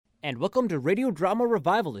And welcome to Radio Drama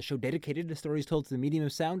Revival, the show dedicated to stories told through the medium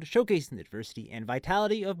of sound, showcasing the diversity and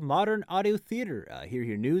vitality of modern audio theater.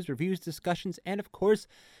 Hear news, reviews, discussions, and of course,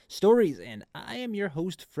 stories. And I am your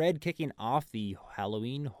host, Fred, kicking off the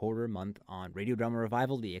Halloween Horror Month on Radio Drama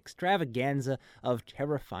Revival, the extravaganza of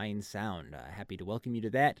terrifying sound. Happy to welcome you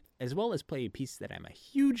to that, as well as play a piece that I'm a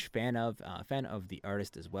huge fan of the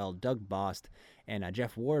artist as well, Doug Bost and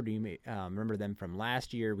Jeff Ward. You may remember them from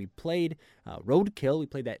last year. We played Roadkill. We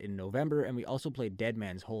played that in November, and we also played Dead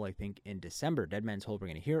Man's Hole, I think, in December. Dead Man's Hole we're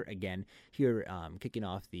going to hear again here, kicking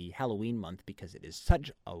off the Halloween month, because it is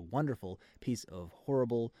such a wonderful piece of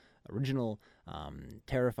horrible, original,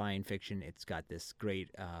 terrifying fiction. It's got this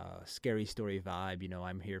great, scary story vibe. You know,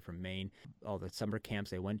 I'm here from Maine. All the summer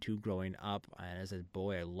camps I went to growing up, and as a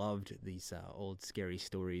boy, I loved these old scary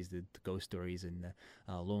stories, the ghost stories, and the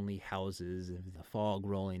lonely houses, and the fog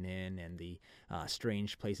rolling in, and the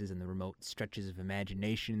strange places and the remote stretches of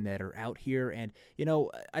imagination that are out here. And, you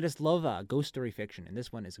know, I just love ghost story fiction, and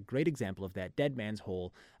this one is a great example of that. Dead Man's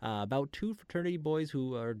Hole, about two fraternity boys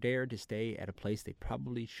who are dared to stay at a place they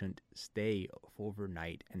probably shouldn't stay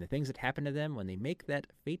overnight, and the things that happen to them when they make that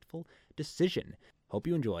fateful decision. Hope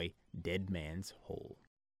you enjoy Dead Man's Hole.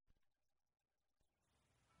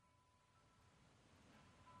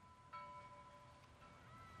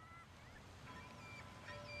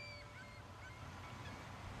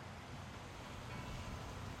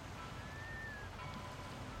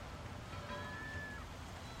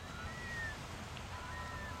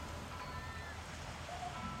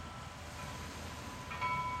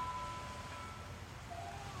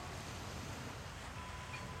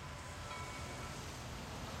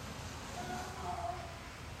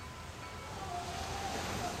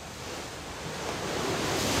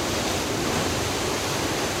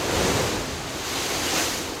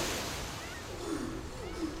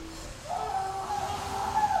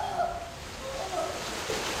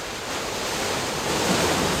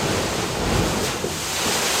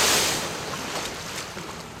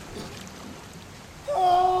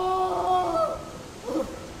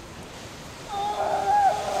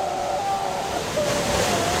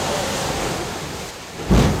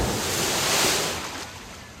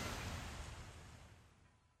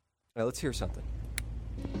 Let's hear something.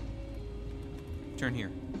 Turn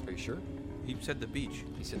here. Are you sure? He said the beach.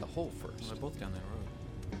 He said the hole first. Well, they're both down that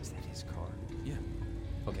road. Is that his car? Yeah.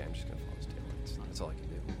 Okay, I'm just gonna follow his taillights. That's all I can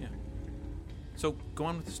do. Yeah. So, go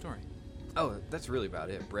on with the story. Oh, that's really about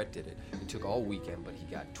it. Brett did it. It took all weekend, but he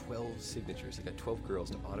got 12 signatures. He got 12 girls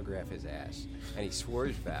to autograph his ass. And he swore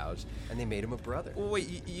his vows, and they made him a brother. Well,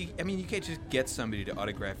 wait, you can't just get somebody to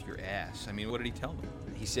autograph your ass. I mean, what did he tell them?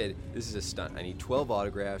 He said, this is a stunt. I need 12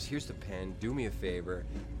 autographs. Here's the pen. Do me a favor.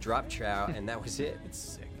 Drop chow, and that was it. It's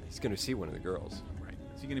sick. He's going to see one of the girls. Right.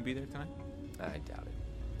 Is he going to be there tonight? I doubt it.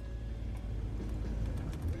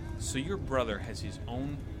 So your brother has his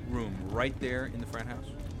own room right there in the frat house?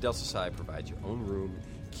 Del Society provides your own room,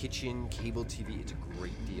 kitchen, cable TV. It's a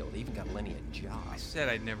great deal. They even got Lenny a job. I said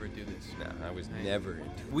I'd never do this. No, I was never into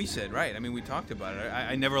it. We said, right. I mean, we talked about it.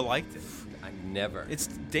 I never liked it. I never. It's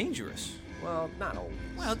dangerous. Well, not always.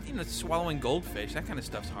 Well, you know, swallowing goldfish, that kind of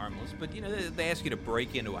stuff's harmless. But, you know, they ask you to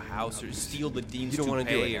break into a house or steal the dean's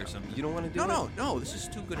toupee or something. You don't want to do it? No, this is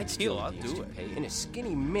too good a I'd deal. steal I'll the dean's do it. toupee. In a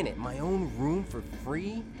skinny minute, my own room for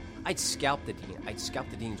free? I'd scalp the dean. I'd scalp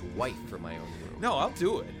the dean's wife for my own room. No, I'll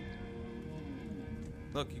do it.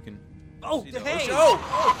 Look, you can... Oh, see the hey! ocean.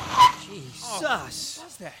 Oh! Jesus!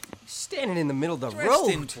 What's that? Standing in the middle of the Dressed road.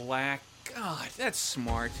 in black. God, that's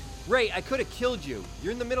smart. Ray, I could have killed you.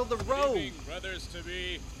 You're in the middle of the road. Good evening,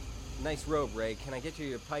 brothers-to-be. Nice robe, Ray. Can I get you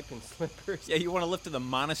your pipe and slippers? Yeah, you want to lift to the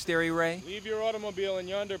monastery, Ray? Leave your automobile in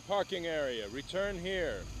yonder parking area. Return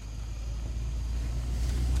here.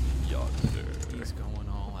 Yonder. He's going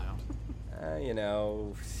all out. You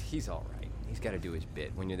know, he's all right. He's got to do his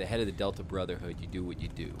bit. When you're the head of the Delta Brotherhood, you do what you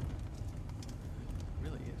do. It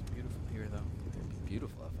really is beautiful here, though. It'd be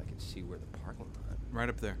beautiful if I could see where the parking lot. Right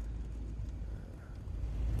up there.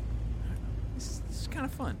 This is kind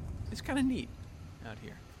of fun. It's kind of neat out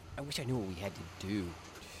here. I wish I knew what we had to do.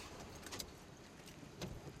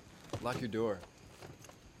 Lock your door.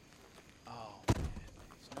 Oh, man.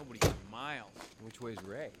 There's nobody for miles. Which way's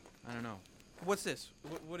Ray? I don't know. What's this?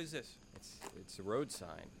 What is this? It's a road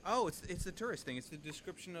sign. Oh, it's the tourist thing. It's the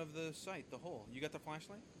description of the site, the hole. You got the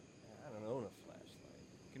flashlight? I don't own a flashlight.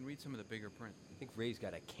 You can read some of the bigger print. I think Ray's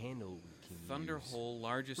got a candle we can Thunder use. Hole,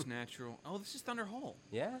 largest natural... Oh, this is Thunder Hole.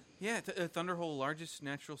 Yeah? Yeah, Thunder Hole, largest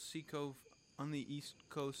natural sea cove on the east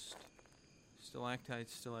coast.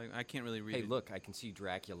 Stalactites, I can't really read it. Hey, look, I can see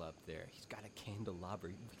Dracula up there. He's got a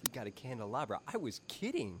candelabra. He really got a candelabra. I was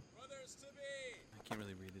kidding. Brothers-to-be. I Can't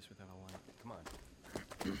really read this without a light. Come on.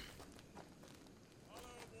 Hello,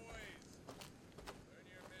 boys. Learn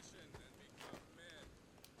your mission and become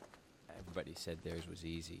men. Everybody said theirs was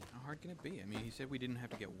easy. How hard can it be? I mean, he said we didn't have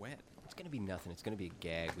to get wet. It's gonna be nothing. It's gonna be a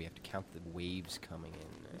gag. We have to count the waves coming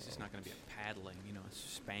in. This is not going to be a paddling, a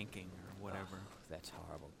spanking or whatever. Oh, that's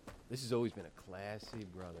horrible. This has always been a classy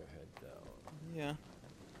brotherhood, though. Yeah.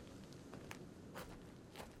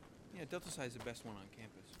 Yeah, Delta Psi is the best one on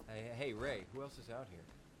campus. Hey, Ray, who else is out here?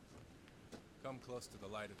 Come close to the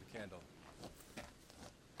light of the candle.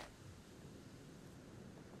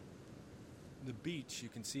 The beach you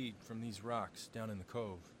can see from these rocks down in the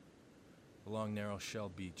cove. A long, narrow shell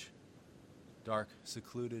beach. Dark,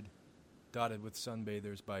 secluded, dotted with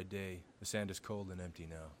sunbathers by day. The sand is cold and empty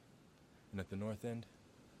now. And at the north end,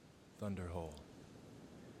 Thunder Hole.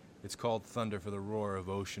 It's called Thunder for the roar of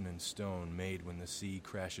ocean and stone made when the sea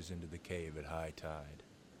crashes into the cave at high tide.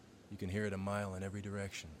 You can hear it a mile in every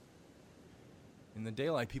direction. In the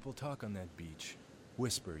daylight, people talk on that beach.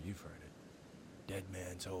 Whisper, you've heard it. Dead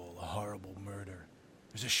man's hole, a horrible murder.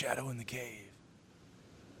 There's a shadow in the cave.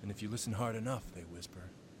 And if you listen hard enough, they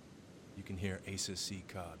whisper, you can hear Asa C.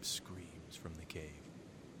 Cobb's screams from the cave.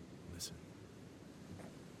 Listen.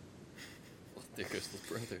 Well, there goes the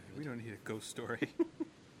brotherhood. We don't need a ghost story.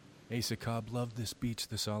 Asa Cobb loved this beach,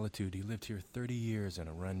 the solitude. He lived here 30 years in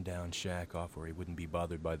a run-down shack off where he wouldn't be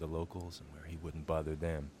bothered by the locals and where he wouldn't bother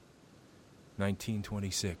them.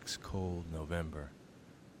 1926, cold November.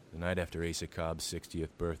 The night after Asa Cobb's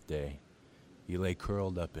 60th birthday, he lay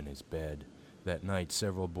curled up in his bed. That night,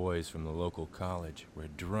 several boys from the local college were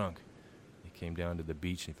drunk. They came down to the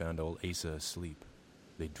beach and found old Asa asleep.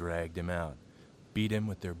 They dragged him out, beat him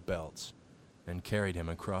with their belts, and carried him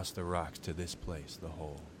across the rocks to this place, the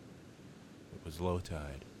hole. It was low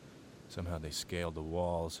tide. Somehow they scaled the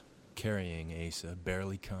walls, carrying Asa,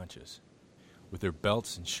 barely conscious. With their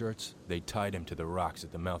belts and shirts, they tied him to the rocks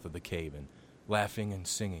at the mouth of the cave and, laughing and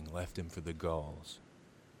singing, left him for the gulls.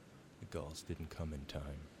 The gulls didn't come in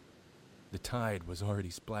time. The tide was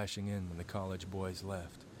already splashing in when the college boys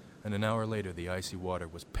left, and an hour later the icy water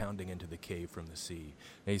was pounding into the cave from the sea.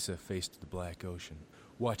 Asa faced the black ocean,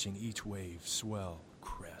 watching each wave swell,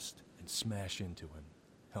 crest, and smash into him,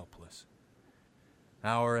 helpless.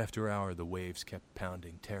 Hour after hour the waves kept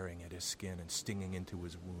pounding, tearing at his skin and stinging into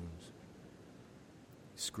his wounds.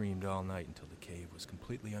 He screamed all night until the cave was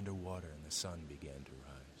completely underwater and the sun began to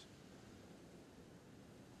rise.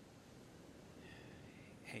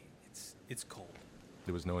 Hey, it's cold.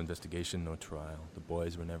 There was no investigation, no trial. The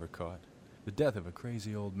boys were never caught. The death of a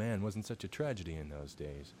crazy old man wasn't such a tragedy in those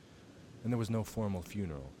days. And there was no formal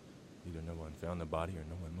funeral. Either no one found the body or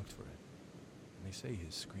no one looked for it. And they say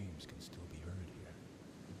his screams can still be heard here.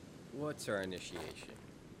 What's our initiation?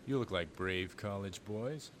 You look like brave college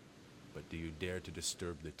boys. But do you dare to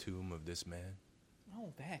disturb the tomb of this man?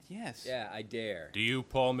 Oh, that, yes. Yeah, I dare. Do you,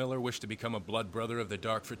 Paul Miller, wish to become a blood brother of the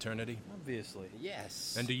Dark Fraternity? Obviously.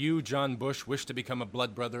 Yes. And do you, John Bush, wish to become a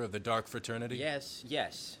blood brother of the Dark Fraternity? Yes,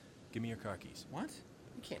 yes. Give me your car keys. What?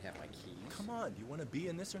 You can't have my keys. Come on, do you want to be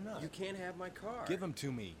in this or not? You can't have my car. Give them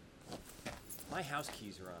to me. My house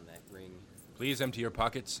keys are on that ring. Please empty your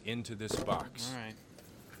pockets into this box. All right.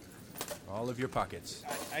 All of your pockets.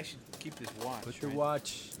 I should keep this watch. Put the right?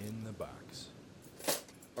 watch in the box.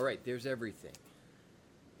 All right, there's everything.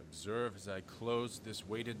 Observe as I close this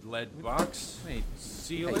weighted lead box. Wait.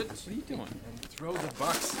 Seal Hey, it. What are you doing? And throw the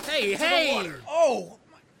box. Hey, into the hey! water. Oh!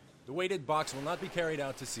 The weighted box will not be carried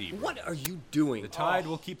out to sea. What are you doing? The tide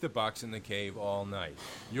will keep the box in the cave all night.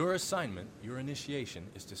 Your assignment, your initiation,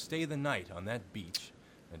 is to stay the night on that beach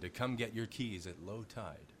and to come get your keys at low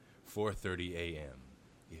tide, 4:30 a.m.,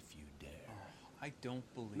 if you dare. I don't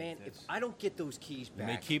believe Man, if this. I don't get those keys You back...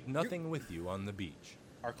 may keep nothing with you on the beach.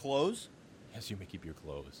 Our clothes? Yes, you may keep your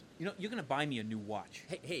clothes. You're going to buy me a new watch.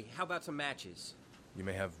 Hey, how about some matches? You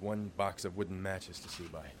may have one box of wooden matches to see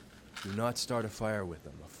by. Do not start a fire with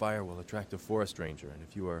them. A fire will attract a forest ranger, and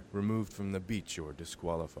if you are removed from the beach, you are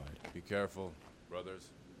disqualified. Be careful, brothers.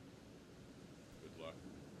 Good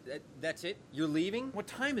luck. That's it? You're leaving? What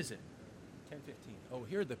time is it? 10:15. Oh,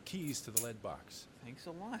 here are the keys to the lead box. Thanks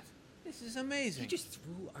a lot. This is amazing. You just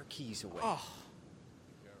threw our keys away. Oh.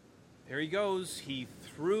 There he goes. He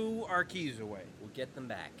threw our keys away. We'll get them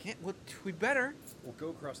back. We better. We'll go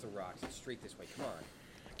across the rocks and straight this way. Come on.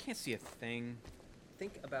 I can't see a thing.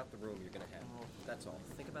 Think about the room you're going to have. Oh. That's all.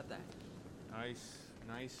 Think about that.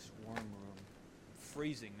 Nice, warm room.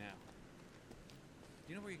 Freezing now. Do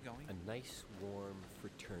you know where you're going? A nice, warm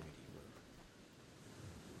fraternity room.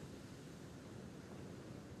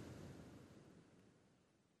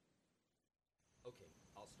 Okay,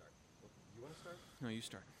 I'll start. You want to start? No, you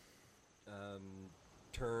start.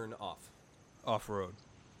 Turn off. Off-road.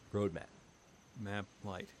 Road map. Map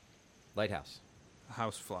light. Lighthouse.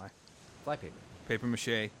 Housefly. Fly paper. Paper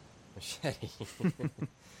mache. Machete.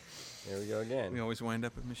 There we go again. We always wind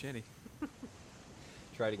up with machete.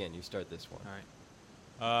 Try it again. You start this one.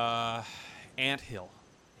 All right. Ant hill.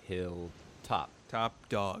 Hill top. Top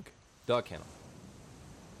dog. Dog kennel.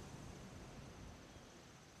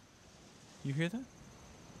 You hear that?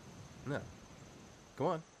 No. Go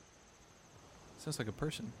on. Sounds like a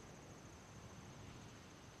person.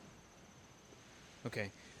 Okay.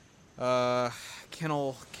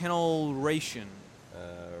 Kennel ration.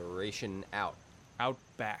 Ration out.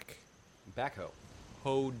 Outback. Backhoe.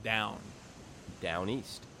 Hoe down. Down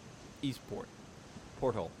east. Eastport.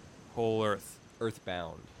 Porthole. Whole earth.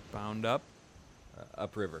 Earthbound. Bound up.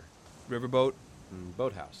 Upriver. Riverboat.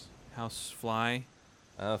 Boathouse. Housefly.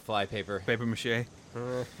 Fly paper. Paper mache.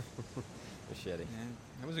 Machete. Yeah,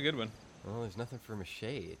 that was a good one. Well, there's nothing for mache.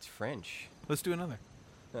 It's French. Let's do another.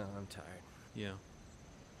 Oh, I'm tired. Yeah.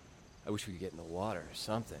 I wish we could get in the water or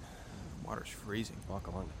something. Water's freezing. Walk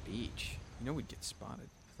along the beach. You know we'd get spotted.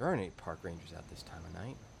 There aren't any park rangers out this time of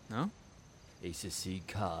night. No? Asa C.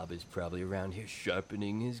 Cobb is probably around here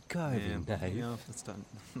sharpening his carving knife. You know, let's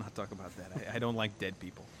not talk about that. I don't like dead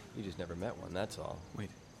people. You just never met one, that's all. Wait.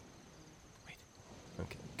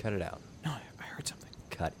 Okay, cut it out. No, I heard something.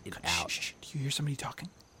 Cut it out. Shh. Do you hear somebody talking?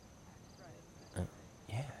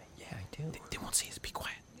 Yeah, I do. They won't see us. Be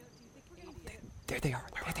quiet. There they are.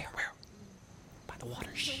 Where? By the water.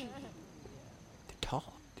 Shh. They're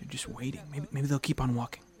tall. They're just waiting. Maybe they'll keep on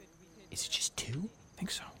walking. Is it just two? I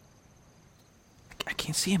think so. I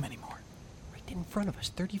can't see them anymore. Right in front of us,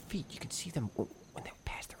 30 feet. You can see them when they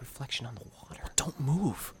pass the reflection on the water. Don't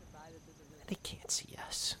move. They can't see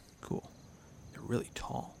us. Cool. They're really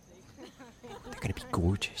tall. They're gonna be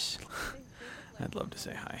gorgeous. I'd love to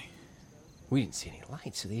say hi. We didn't see any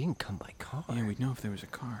lights, so they didn't come by car. Yeah, we'd know if there was a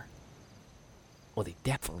car. Well, they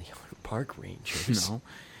definitely aren't park rangers. No.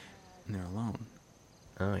 And they're alone.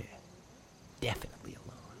 Oh, yeah. Definitely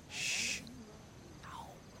alone. Shh. No,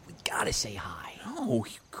 we gotta say hi. No,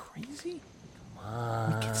 you crazy? Come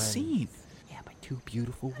on. We get seen. Yeah, by two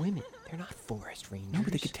beautiful women. They're not forest rangers. No,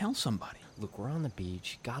 but they could tell somebody. Look, we're on the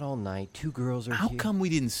beach. Got all night. Two girls are How here. come we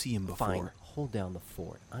didn't see him before? Fine. Hold down the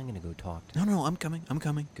fort. I'm gonna go talk to them. No, I'm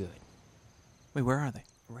coming. Good. Wait, where are they?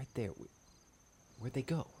 Right there. Where'd they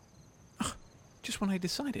go? Just when I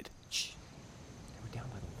decided. Shh. They were down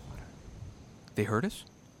by the water. They heard us?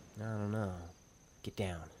 I don't know. Get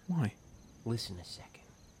down. Why? Listen a second.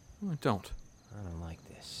 Oh, don't. I don't like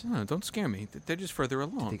this. No, don't scare me. They're just further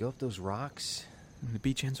Did along. they go up those rocks? The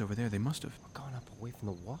beach ends over there. They must have. We're going up away from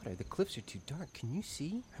the water. The cliffs are too dark. Can you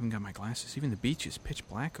see? I haven't got my glasses. Even the beach is pitch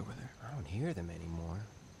black over there. I don't hear them anymore.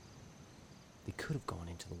 They could have gone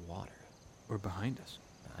into the water. Or behind us.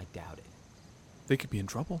 I doubt it. They could be in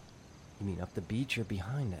trouble. You mean up the beach or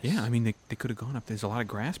behind us? Yeah, I mean, they could have gone up. There's a lot of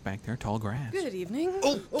grass back there, tall grass. Good evening.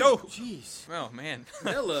 Oh, jeez. Oh, man.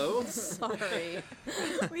 Hello. Sorry.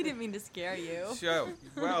 We didn't mean to scare you. So,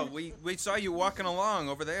 well, we saw you walking along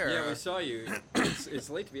over there. Yeah, we saw you.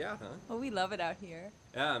 It's late to be out, huh? Oh, we love it out here.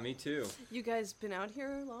 Yeah, me too. You guys been out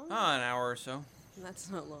here long? An hour or so.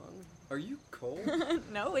 That's not long. Are you cold?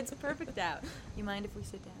 No, it's perfect out. You mind if we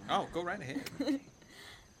sit down? Oh, go right ahead.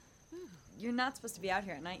 You're not supposed to be out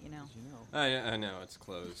here at night, you know. I know, it's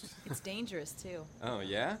closed. It's dangerous, too. Oh,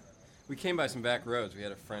 yeah? We came by some back roads. We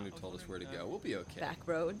had a friend who told us where to go. We'll be okay. Back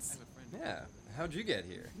roads. Yeah. How'd you get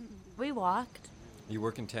here? We walked. You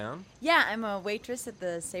work in town? Yeah, I'm a waitress at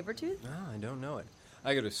the Sabretooth. Oh, I don't know it.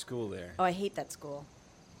 I go to school there. Oh, I hate that school.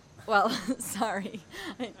 Well, sorry.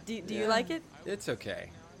 Do you like it? It's okay.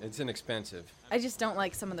 It's inexpensive. I just don't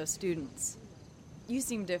like some of those students. You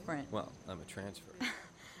seem different. Well, I'm a transfer.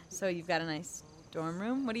 So you've got a nice dorm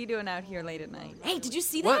room? What are you doing out here late at night? Hey, did you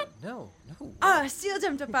see What? that? No. Oh, a seal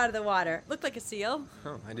jumped up out of the water. Looked like a seal.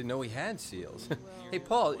 Oh, I didn't know we had seals. Hey,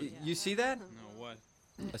 Paul, you see that? No, what?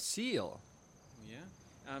 A seal. Yeah?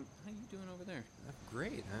 How you doing over there?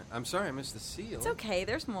 Great. I'm sorry I missed the seal. It's okay,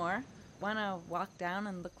 there's more. Wanna walk down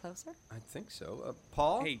and look closer? I think so.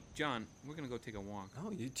 Paul? Hey, John, we're gonna go take a walk.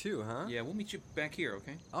 Oh, you too, huh? Yeah, we'll meet you back here,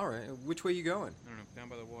 okay? All right. Which way you going? I don't know, down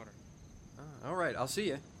by the water. All right. I'll see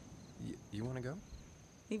you. You want to go?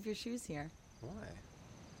 Leave your shoes here. Why?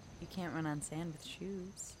 You can't run on sand with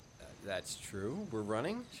shoes. That's true. We're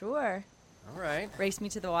running? Sure. All right. Race me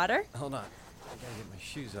to the water? Hold on. I gotta get my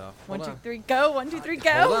shoes off. One, Hold two, on. three, go. 1, 2, 3,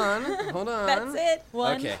 go. Hold on. Hold on. That's it.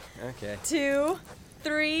 1, Okay. 2,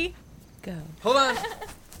 3, go. Hold on.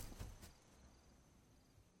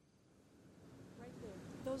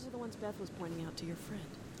 Those are the ones Beth was pointing out to your friend.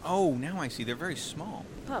 Oh, now I see. They're very small.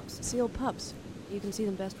 Pups. Seal pups. You can see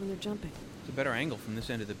them best when they're jumping. It's a better angle from this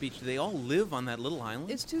end of the beach. Do they all live on that little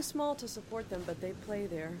island? It's too small to support them, but they play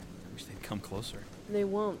there. I wish they'd come closer. They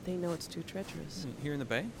won't. They know it's too treacherous. Here in the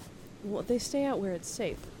bay? Well, they stay out where it's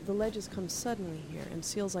safe. The ledges come suddenly here, and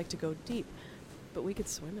seals like to go deep. But we could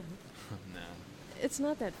swim in. No. It's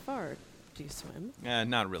not that far. Do you swim?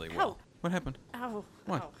 Not really well. Ow. What happened? Ow.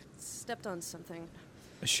 What? Ow. Stepped on something.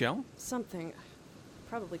 A shell? Something.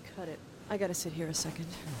 Probably cut it. I gotta sit here a second.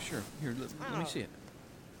 Oh, sure. Here, let me Ow. see it.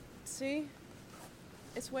 See?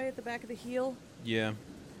 It's way at the back of the heel. Yeah.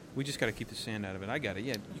 We just got to keep the sand out of it. I got it.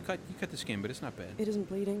 Yeah, you cut the skin, but it's not bad. It isn't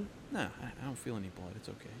bleeding. Nah, I don't feel any blood. It's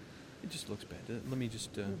okay. It just looks bad. Let me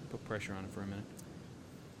just put pressure on it for a minute.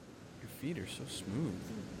 Your feet are so smooth.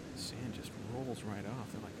 The sand just rolls right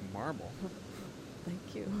off. They're like marble.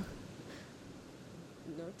 Thank you.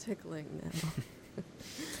 No tickling now.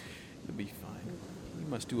 You'll be fine. You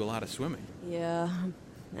must do a lot of swimming. Yeah,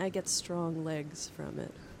 I get strong legs from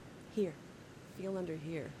it. Here. Feel under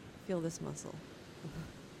here. Feel this muscle.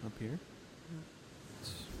 Up here?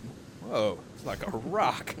 Whoa, it's like a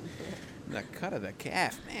rock. That cut of the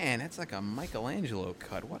calf, man, that's like a Michelangelo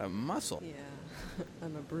cut. What a muscle. Yeah,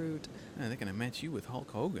 I'm a brute. Man, they're going to match you with Hulk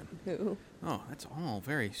Hogan. Who? Oh, that's all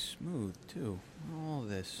very smooth, too. All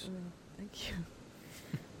this. Thank you.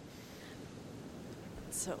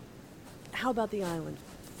 So, how about the island?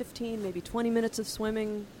 15, maybe 20 minutes of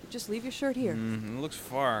swimming. Just leave your shirt here. It looks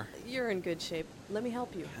far. You're in good shape. Let me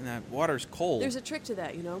help you. And that water's cold. There's a trick to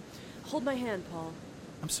that, you know. Hold my hand, Paul.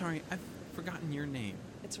 I'm sorry, I've forgotten your name.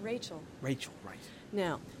 It's Rachel. Rachel, right.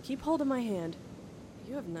 Now, keep hold of my hand.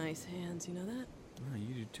 You have nice hands, you know that? Oh,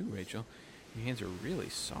 you do too, Rachel. Your hands are really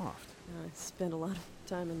soft. I spend a lot of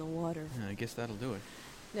time in the water. Yeah, I guess that'll do it.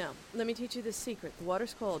 Now, let me teach you this secret. The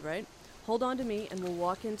water's cold, right? Hold on to me and we'll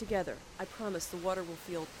walk in together. I promise the water will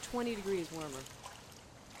feel 20 degrees warmer.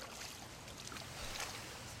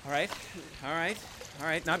 All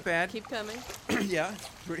right, not bad. Keep coming. Yeah,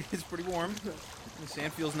 it's pretty warm. The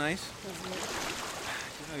sand feels nice.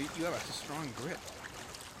 You know, you have a strong grip.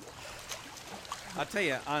 I'll tell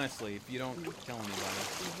you, honestly, if you don't tell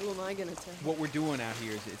anybody, Who am I gonna tell? what we're doing out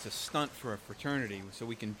here is it's a stunt for a fraternity so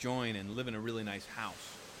we can join and live in a really nice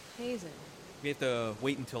house. Hazing. We have to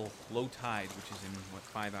wait until low tide, which is in,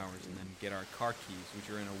 5 hours, and then get our car keys, which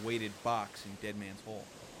are in a weighted box in Dead Man's Hole.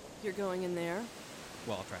 You're going in there?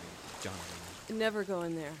 Well, I'll try to get John in Never go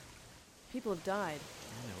in there. People have died.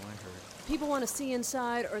 there. I know, I heard. People want to see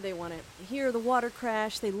inside or they want to hear the water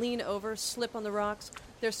crash. They lean over, slip on the rocks.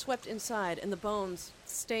 They're swept inside and the bones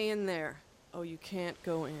stay in there. Oh, you can't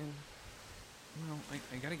go in. Well,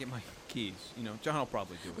 I gotta get my keys. You know, John will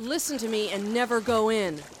probably do it. Listen to me and never go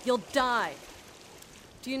in. You'll die.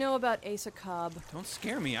 Do you know about Asa Cobb? Don't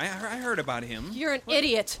scare me. I heard about him. You're an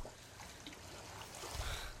idiot.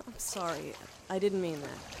 I'm sorry. I didn't mean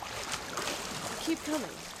that. Keep coming.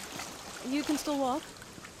 You can still walk?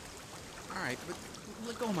 All right, but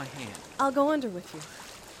let go of my hand. I'll go under with you.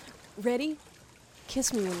 Ready?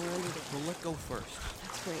 Kiss me when we're under there. Well, let go first.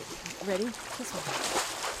 That's great. Ready? Kiss me.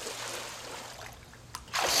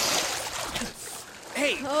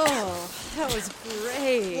 Hey! Oh, that was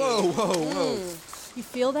great. Whoa. You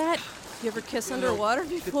feel that? You ever kiss underwater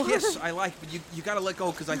before? The kiss I like, but you gotta let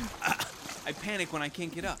go because I panic when I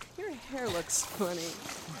can't get up. Your hair looks funny.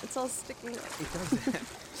 It's all sticking up. It does that.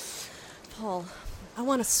 Paul, I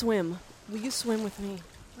want to swim. Will you swim with me?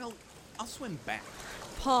 Well, I'll swim back.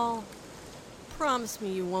 Paul, promise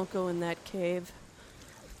me you won't go in that cave.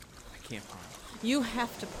 I can't promise. You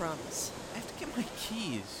have to promise. I have to get my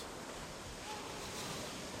keys.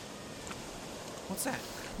 What's that?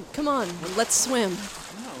 Come on, let's swim.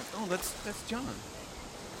 No, that's John.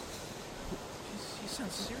 He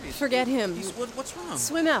sounds serious. Forget him. What's wrong?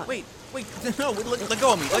 Swim out. Wait, no, let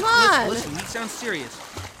go of me. Come on. Listen, he sounds serious.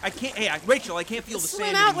 I can't, Rachel, I can't feel the Swim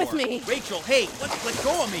sand out anymore. with me. Rachel, hey, let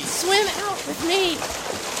go of me. Swim out with me.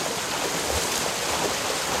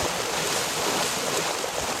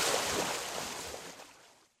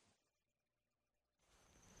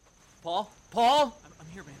 Paul? I'm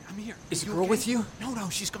here, man, I'm here. Is the You girl okay? with you? No,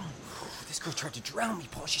 she's gone. This girl tried to drown me,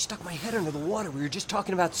 Paul. She stuck my head under the water. We were just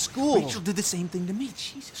talking about school. Rachel did the same thing to me.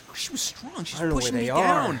 Jesus Christ, she was strong. She's I don't know pushing where me they are.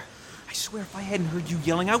 down. I swear if I hadn't heard you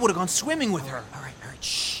yelling, I would have gone swimming with her. All right,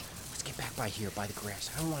 shh. Let's get back by here, by the grass.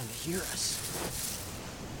 I don't want them to hear us.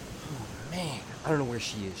 Oh, man. I don't know where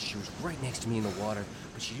she is. She was right next to me in the water,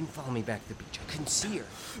 but she didn't follow me back to the beach. I couldn't see her.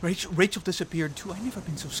 Rachel disappeared, too. I've never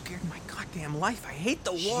been so scared in my goddamn life. I hate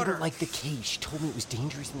the She water. didn't like the caves. She told me it was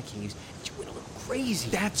dangerous in the caves, and she went a little crazy.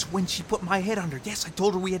 That's when she put my head under. Yes, I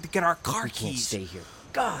told her we had to get our car We keys. can't stay here.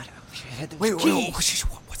 God, I wish I had those Wait, keys.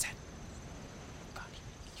 what's that? God,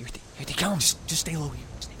 hear Here they come. Just stay low here.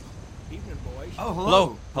 Stay low. Evening, boys. Oh,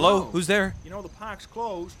 Hello? Hello? Who's there? You know the park's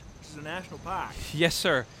closed. This is a national park. Yes,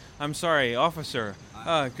 sir. I'm sorry, officer.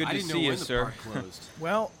 Good to see you, sir.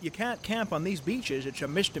 Well, you can't camp on these beaches. It's a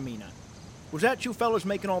misdemeanor. Was that you fellas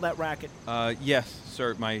making all that racket? Yes,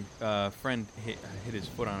 sir. My friend hit his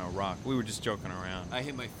foot on a rock. We were just joking around. I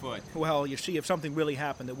hit my foot. Well, you see, if something really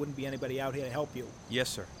happened, there wouldn't be anybody out here to help you. Yes,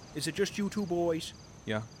 sir. Is it just you two boys?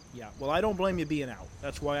 Yeah? Yeah. Well, I don't blame you being out.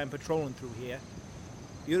 That's why I'm patrolling through here.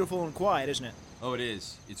 Beautiful and quiet, isn't it? Oh, it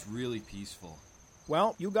is. It's really peaceful.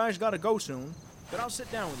 Well, you guys gotta go soon, but I'll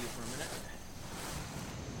sit down with you for a minute.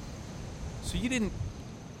 So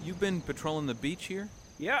you've been patrolling the beach here?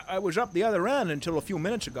 Yeah, I was up the other end until a few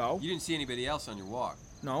minutes ago. You didn't see anybody else on your walk?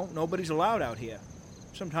 No, nobody's allowed out here.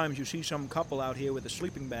 Sometimes you see some couple out here with a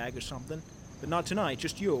sleeping bag or something, but not tonight,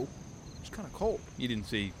 just you. It's kind of cold. You didn't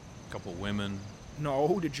see a couple women?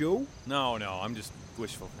 No, did you? No, I'm just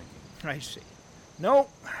wishful thinking. I see. No,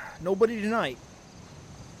 nobody tonight.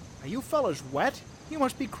 Are you fellas wet? You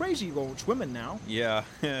must be crazy going swimming now. Yeah,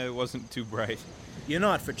 it wasn't too bright. You're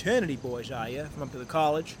not fraternity boys, are you, from up to the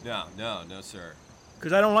college? No, sir.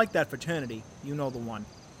 Because I don't like that fraternity. You know the one.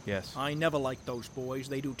 Yes. I never liked those boys.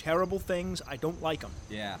 They do terrible things. I don't like them.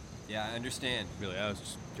 Yeah, I understand. Really, I was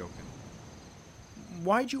just joking.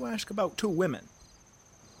 Why'd you ask about 2 women?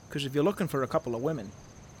 Because if you're looking for a couple of women,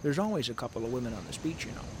 there's always a couple of women on this beach,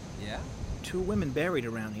 you know. Yeah? 2 women buried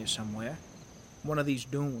around here somewhere. One of these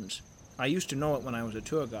dunes. I used to know it when I was a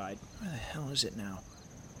tour guide. Where the hell is it now?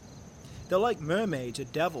 They're like mermaids or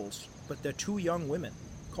devils, but they're 2 young women.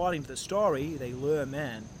 According to the story, they lure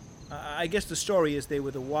men. I guess the story is they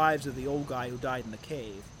were the wives of the old guy who died in the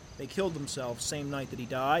cave. They killed themselves same night that he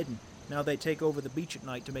died, and now they take over the beach at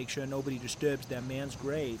night to make sure nobody disturbs their man's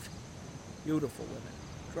grave. Beautiful women.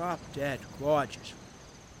 Drop dead gorgeous.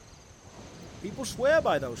 People swear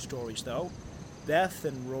by those stories, though. Beth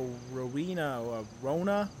and Rowena or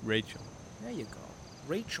Rona. Rachel. There you go.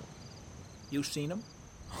 Rachel. You seen them?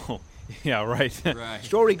 Oh, yeah, right. Right.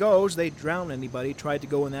 Story goes they drown anybody tried to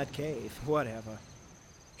go in that cave. Whatever.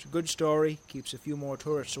 It's a good story. Keeps a few more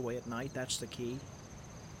tourists away at night. That's the key.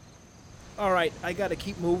 All right, I gotta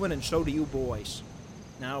keep moving, and so do you boys.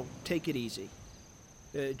 Now, take it easy.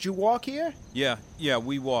 Did you walk here? Yeah,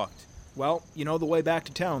 we walked. Well, you know the way back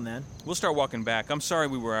to town, then. We'll start walking back. I'm sorry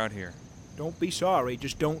we were out here. Don't be sorry,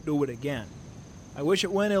 just don't do it again. I wish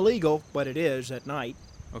it weren't illegal, but it is at night.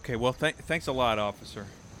 Okay, well, thanks a lot, officer.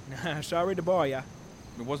 Sorry to bore ya.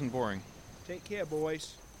 It wasn't boring. Take care,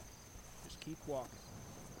 boys. Just keep walking.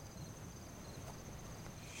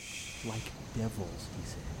 Like devils, he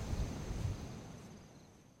said.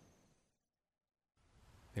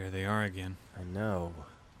 There they are again. I know.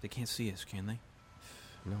 They can't see us, can they?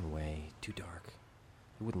 No way. Too dark.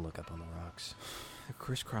 They wouldn't look up on the rocks. They're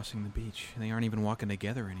crisscrossing the beach. They aren't even walking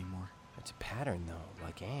together anymore. It's a pattern, though,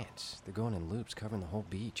 like ants. They're going in loops, covering the whole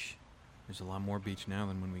beach. There's a lot more beach now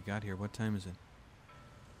than when we got here. What time is it?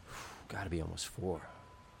 Gotta be almost 4.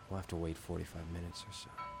 We'll have to wait 45 minutes or so.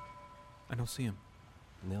 I don't see him.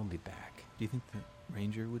 And they'll be back. Do you think the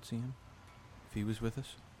ranger would see him? If he was with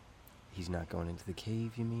us? He's not going into the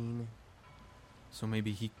cave, you mean? So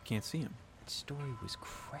maybe he can't see him. That story was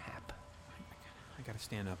crap. I gotta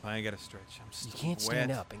stand up. I gotta stretch. I'm still You can't wet.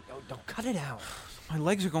 stand up. And don't cut it out. My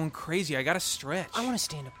legs are going crazy. I gotta stretch. I want to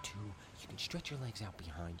stand up, too. You can stretch your legs out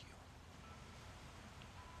behind you.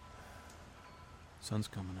 Sun's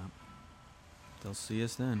coming up. They'll see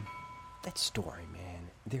us then. That story, man.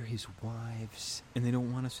 They're his wives. And they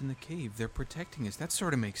don't want us in the cave. They're protecting us. That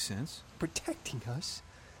sort of makes sense. Protecting us?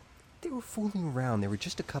 They were fooling around. They were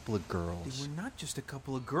just a couple of girls. They were not just a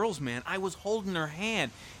couple of girls, man. I was holding her hand.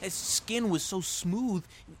 His skin was so smooth,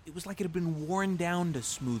 it was like it had been worn down to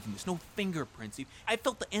smoothness. No fingerprints. I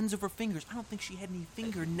felt the ends of her fingers. I don't think she had any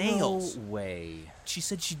fingernails. No way. She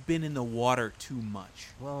said she'd been in the water too much.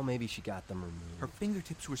 Well, maybe she got them removed. Her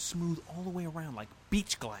fingertips were smooth all the way around, like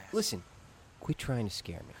beach glass. Listen, quit trying to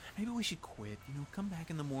scare me. Maybe we should quit. Come back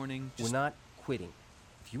in the morning. We're not quitting.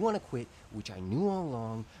 If you want to quit, which I knew all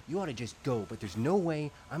along, you ought to just go. But there's no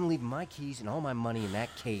way I'm leaving my keys and all my money in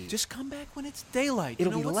that cave. Just come back when it's daylight.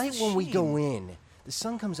 It'll be light when we go in. The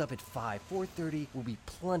sun comes up at 5. 4:30 will be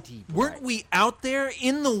plenty bright. Weren't we out there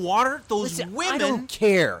in the water? Those Listen, women. I don't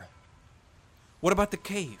care. What about the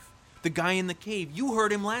cave? The guy in the cave. You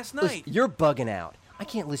heard him last night. Listen, you're bugging out. I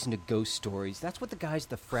can't listen to ghost stories. That's what the guys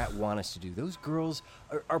at the frat want us to do. Those girls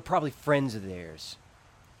are probably friends of theirs.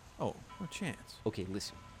 Oh, what chance? Okay,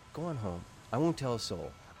 listen. Go on home. I won't tell a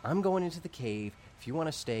soul. I'm going into the cave. If you want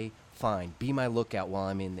to stay, fine. Be my lookout while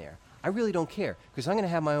I'm in there. I really don't care, because I'm going to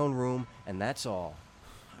have my own room, and that's all.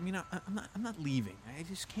 I mean, I'm not leaving. I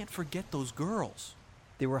just can't forget those girls.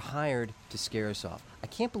 They were hired to scare us off. I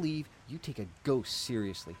can't believe you take a ghost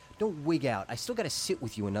seriously. Don't wig out. I still gotta sit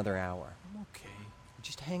with you another hour. I'm okay.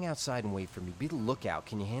 Just hang outside and wait for me. Be the lookout.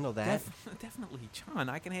 Can you handle that? Definitely, John.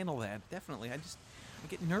 I can handle that. Definitely. I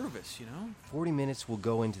get nervous, you know? 40 minutes, we'll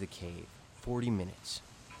go into the cave. 40 minutes.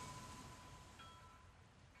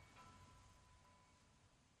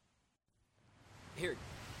 Here,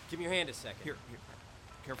 give me your hand a second. Here.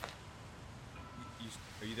 Careful.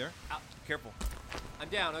 Are you there? Out. Careful. I'm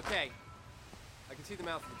down, okay. I can see the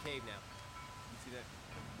mouth of the cave now. You see that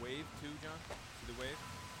wave too, John? See the wave?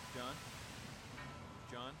 John?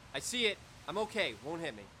 I see it. I'm okay. Won't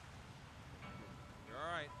hit me. You're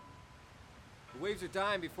all right. The waves are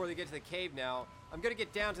dying before they get to the cave now. I'm gonna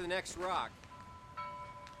get down to the next rock.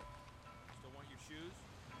 Still want your shoes?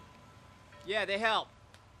 Yeah, they help.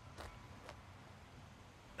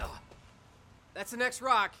 Ugh. That's the next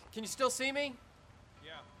rock. Can you still see me?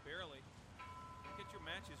 Yeah, barely. Don't get your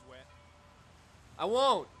matches wet. I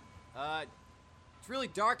won't. It's really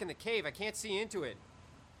dark in the cave. I can't see into it.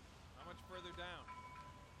 How much further down?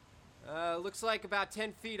 Looks like about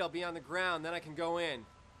 10 feet I'll be on the ground, then I can go in. You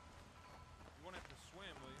won't have to swim,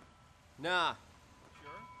 will you? Nah. Sure?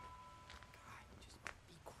 God, just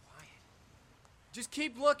be quiet. Just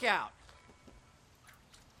keep lookout.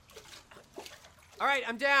 All right,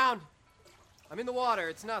 I'm down. I'm in the water.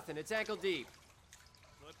 It's nothing. It's ankle deep.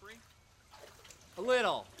 Slippery? A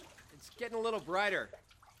little. It's getting a little brighter.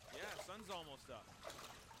 Yeah, sun's almost up.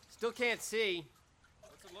 Still can't see.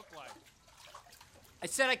 What's it look like? I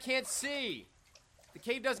said I can't see. The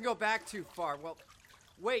cave doesn't go back too far. Well,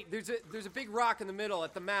 wait, there's a big rock in the middle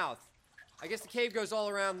at the mouth. I guess the cave goes all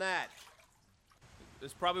around that.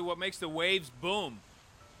 That's probably what makes the waves boom.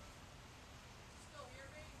 Still hear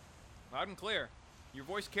me? Loud and clear. Your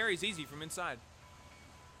voice carries easy from inside.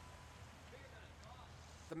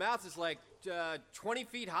 The mouth is like 20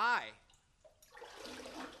 feet high.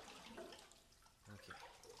 Okay.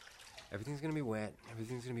 Everything's gonna be wet.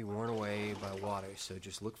 Everything's gonna be worn away by water, so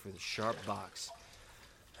just look for the sharp box.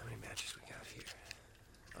 How many matches we got here?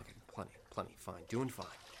 Okay, plenty. Fine. Doing fine.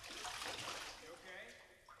 You okay?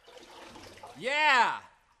 Yeah!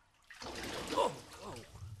 Oh!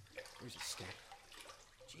 Where's the step?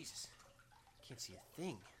 Jesus. Can't see a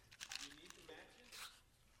thing. You need the matches?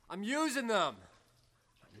 I'm using them!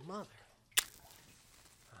 My mother.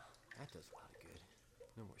 Oh, that does a lot of good.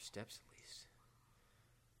 No more steps, at least.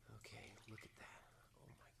 Okay, look at that. Oh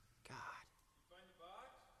my god. You find the box?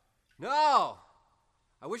 No!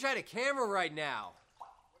 I wish I had a camera right now.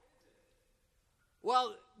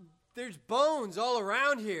 Well, there's bones all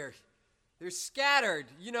around here. They're scattered.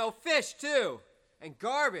 You know, fish, too. And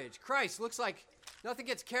garbage. Christ, looks like nothing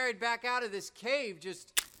gets carried back out of this cave,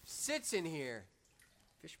 just sits in here.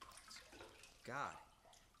 Fish ponds. God.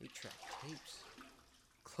 8-track tapes.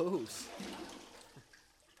 Clothes.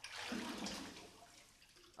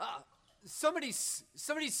 Somebody's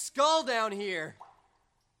skull down here.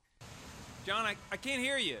 John, I can't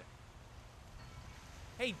hear you.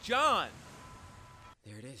 Hey, John!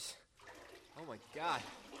 There it is. Oh my god.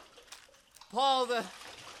 Paul,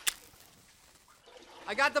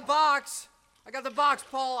 I got the box.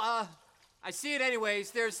 Paul. I see it anyways.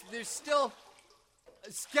 There's still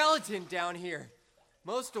a skeleton down here.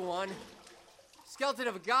 Most of one. Skeleton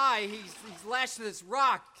of a guy. He's lashed to this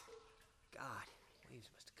rock. God, waves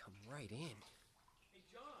must have come right in. Hey,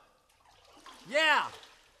 John! Yeah!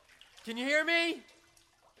 Can you hear me?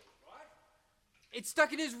 What? It's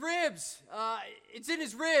stuck in his ribs. It's in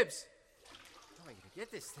his ribs. How am I gonna get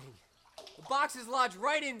this thing? The box is lodged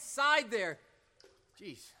right inside there.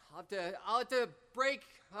 Jeez, I'll have to break.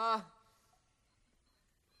 No.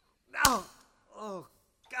 Oh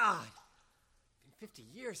God. Been 50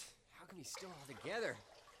 years. How come he's still all together?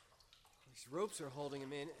 These ropes are holding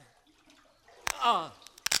him in.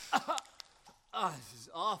 This is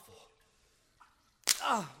awful.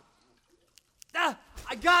 I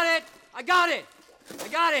got it!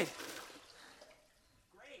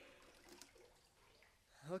 Great!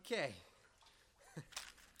 Okay.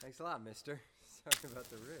 Thanks a lot, mister. Sorry about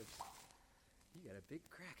the ribs. You got a big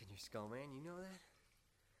crack in your skull, man. You know that?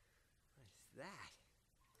 What is that?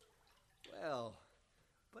 Well,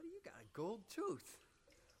 buddy, you got a gold tooth.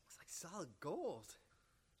 Looks like solid gold.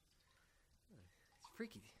 It's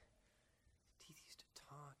freaky. His teeth used to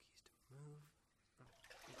talk, used to move.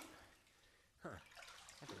 Huh.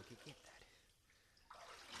 I think I could get that.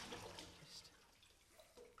 Just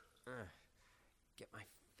get my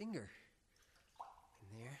finger in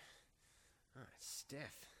there. It's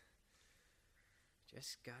stiff.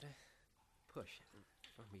 Just gotta push it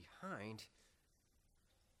from behind.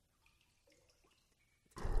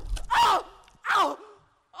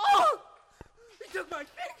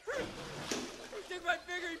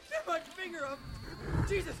 finger up.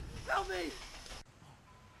 Jesus, help me!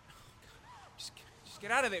 Just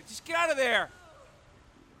get out of there. Just get out of there.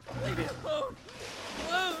 Leave me alone.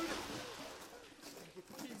 Alone. Get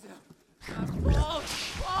the keys out. Paul!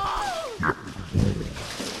 Paul!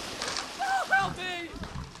 Oh, help me!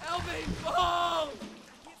 Help me, Paul!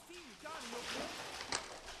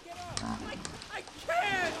 I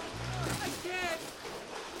can't! I can't!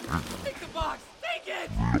 Take the box! Take it!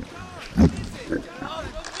 Get out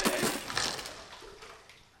of me!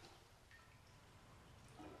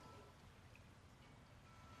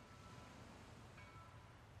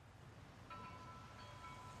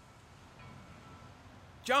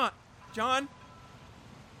 John?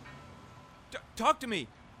 Talk to me.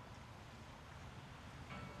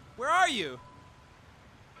 Where are you?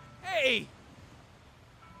 Hey!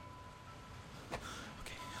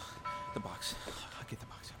 Okay, the box. I'll get the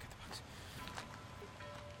box.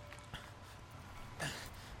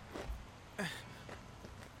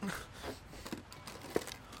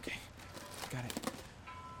 Okay, got it.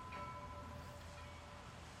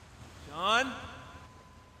 John?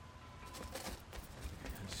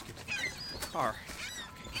 Just get to the car.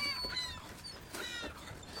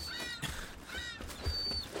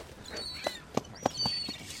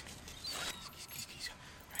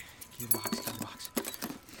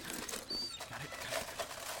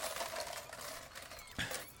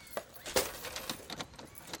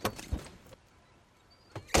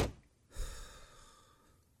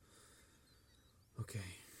 Okay.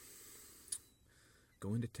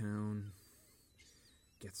 Go into town.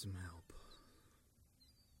 Get some help.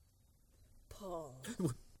 Paul.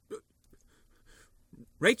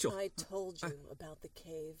 Rachel! I told you about the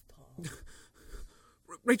cave, Paul.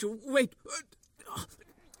 Rachel, wait!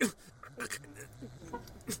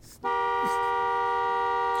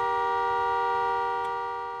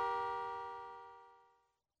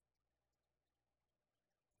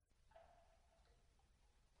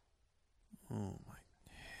 Oh, my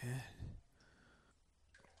head.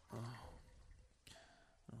 Oh,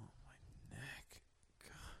 my neck.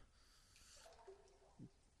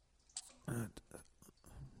 God.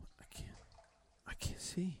 I can't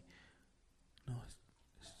see. No,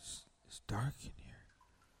 it's dark in here.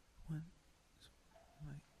 What?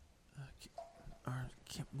 I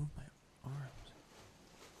can't move my arms.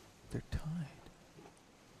 They're tied.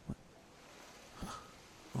 What?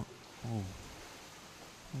 Oh.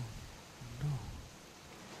 No.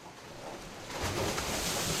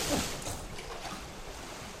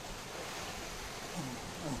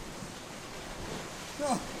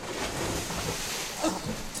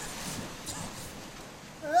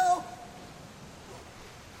 Help!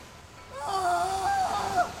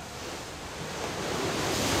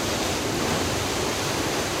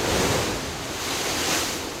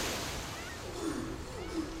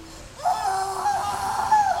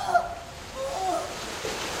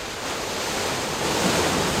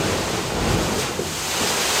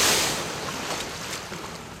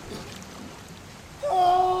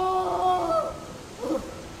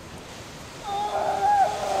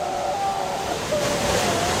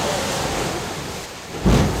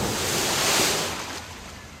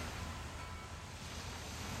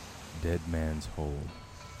 Dead Man's Hole.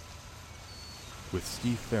 With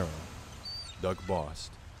Steve Farrell, Doug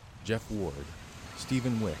Bost, Jeff Ward,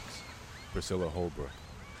 Stephen Wicks, Priscilla Holbrook,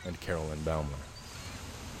 and Carolyn Baumler.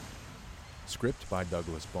 Script by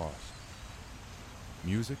Douglas Bost.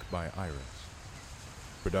 Music by Iris.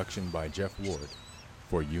 Production by Jeff Ward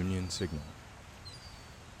for Union Signal.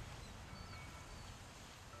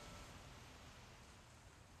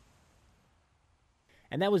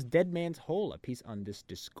 And that was Dead Man's Hole, a piece on this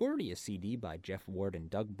Discordia CD by Jeff Ward and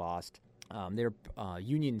Doug Bost. Their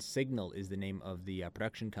Union Signal is the name of the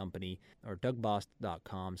production company, or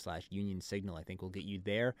dougbost.com/Union Signal, I think will get you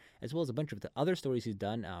there, as well as a bunch of the other stories he's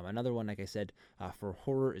done. Another one, like I said, for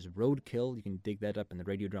horror is Roadkill. You can dig that up in the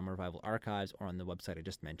Radio Drama Revival archives or on the website I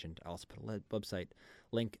just mentioned. I'll also put a website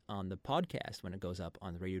link on the podcast when it goes up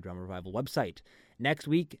on the Radio Drama Revival website. Next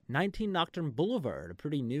week, 19 Nocturne Boulevard, a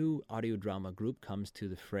pretty new audio drama group, comes to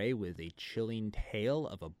the fray with a chilling tale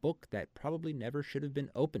of a book that probably never should have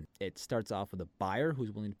been opened. It starts off with a buyer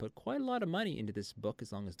who's willing to put quite a lot of money into this book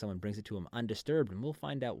as long as someone brings it to him undisturbed, and we'll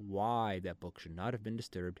find out why that book should not have been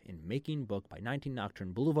disturbed in Making Book by 19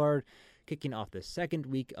 Nocturne Boulevard, kicking off the second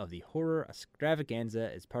week of the horror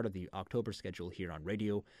extravaganza as part of the October schedule here on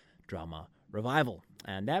Radio Drama Revival.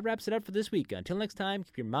 And that wraps it up for this week. Until next time,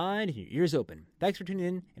 keep your mind and your ears open. Thanks for tuning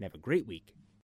in, and have a great week.